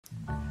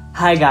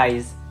Hi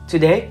guys!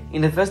 Today,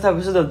 in the first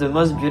episode of the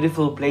most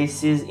beautiful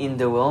places in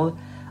the world,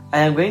 I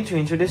am going to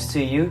introduce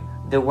to you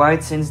the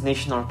White Sands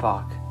National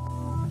Park.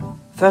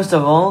 First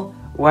of all,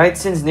 White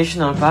Sands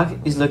National Park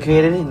is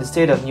located in the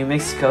state of New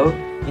Mexico,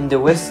 in the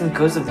western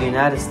coast of the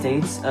United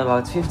States,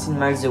 about 15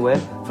 miles away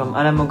from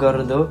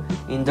Alamogordo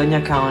in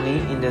Doña County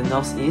in the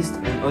northeast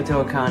and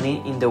Otero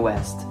County in the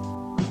west.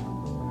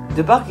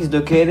 The park is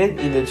located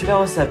in the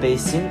Tularosa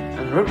Basin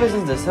and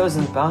represents the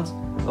southern part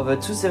of a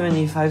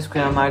 275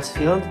 square miles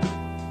field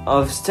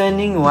of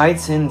stunning white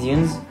sand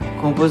dunes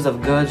composed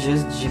of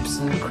gorgeous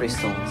gypsum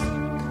crystals.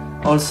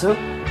 Also,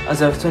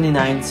 as of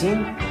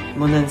 2019,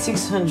 more than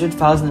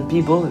 600,000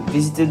 people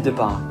visited the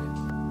park.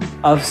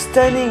 Of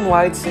stunning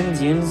white sand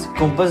dunes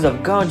composed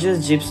of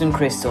gorgeous gypsum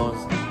crystals.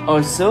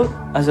 Also,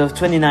 as of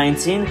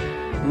 2019,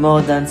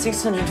 more than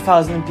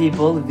 600,000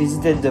 people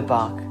visited the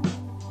park.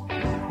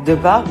 The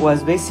park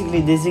was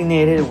basically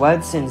designated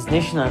White Sands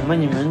National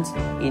Monument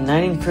in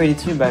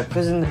 1933 by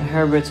President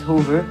Herbert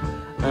Hoover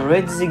and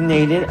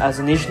redesignated as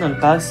a national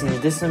park since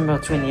December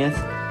 20th,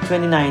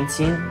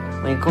 2019,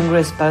 when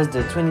Congress passed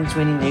the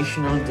 2020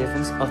 National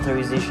Defense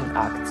Authorization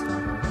Act.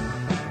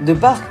 The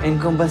park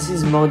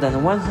encompasses more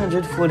than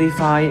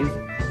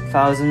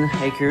 145,000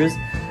 acres,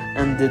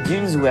 and the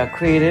dunes were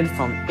created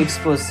from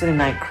exposed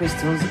selenite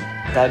crystals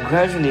that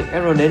gradually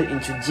eroded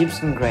into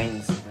gypsum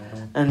grains,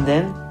 and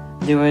then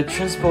they were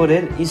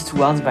transported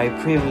eastwards by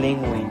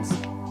prevailing winds.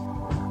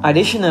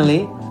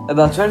 Additionally,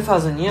 about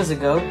 12,000 years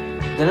ago,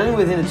 the land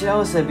within the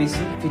Tularosa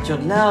Basin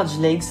featured large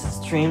lakes,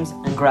 streams,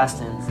 and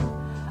grasslands.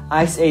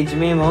 Ice Age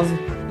mammals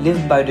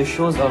lived by the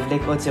shores of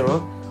Lake Otero,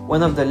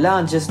 one of the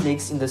largest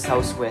lakes in the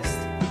southwest.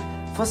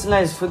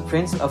 Fossilized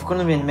footprints of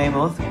Columbian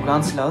mammoth,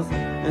 ground sloth,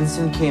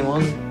 ancient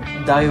camels,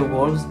 dire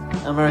wolves,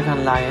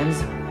 American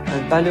lions,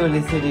 and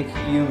Paleolithic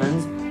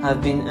humans have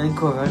been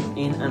uncovered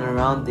in and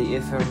around the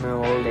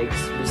ephemeral Lake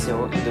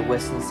Lucero in the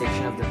western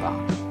section of the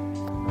park.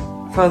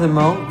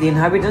 Furthermore, the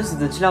inhabitants of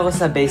the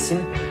Tularosa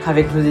Basin have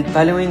included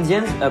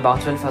Paleo-Indians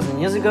about 12,000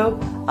 years ago,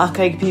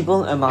 archaic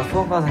people about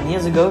 4,000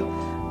 years ago,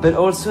 but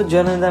also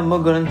Yolanda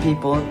Mogollon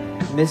people,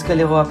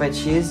 Mescalero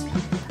Apaches,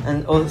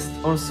 and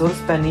also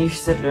Spanish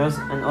settlers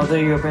and other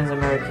European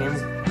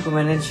Americans who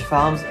managed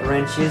farms,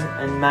 ranches,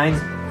 and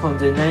mines from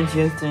the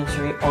 19th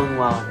century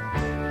onward.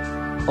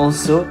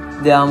 Also,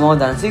 there are more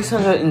than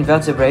 600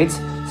 invertebrates,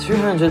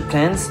 300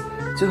 plants,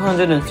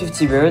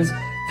 250 birds,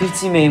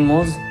 50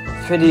 mammals,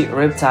 30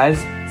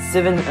 reptiles,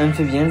 7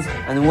 amphibians,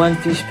 and 1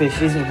 fish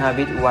species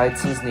inhabit White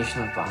Sands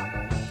National Park.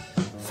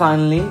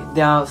 Finally,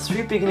 there are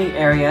 3 picnic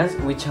areas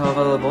which are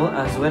available,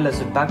 as well as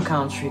a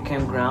backcountry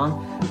campground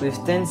with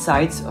 10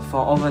 sites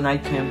for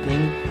overnight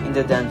camping in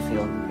the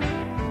Danfield.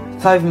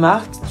 5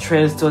 marked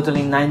trails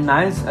totaling 9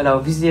 miles allow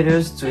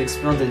visitors to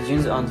explore the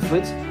dunes on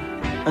foot,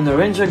 and a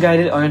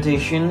ranger-guided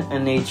orientation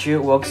and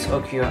nature walks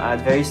occur at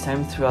various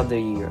times throughout the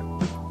year.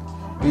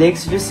 Lake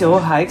Lucero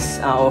hikes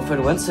are offered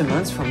once a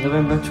month from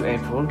November to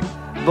April.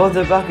 Both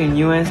the park and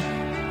US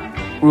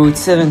Route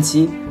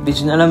 70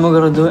 between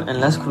Alamogordo and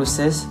Las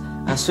Cruces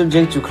are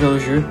subject to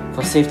closure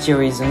for safety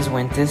reasons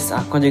when tests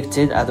are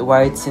conducted at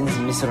White Sands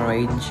Missile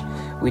Range,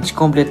 which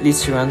completely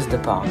surrounds the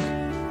park.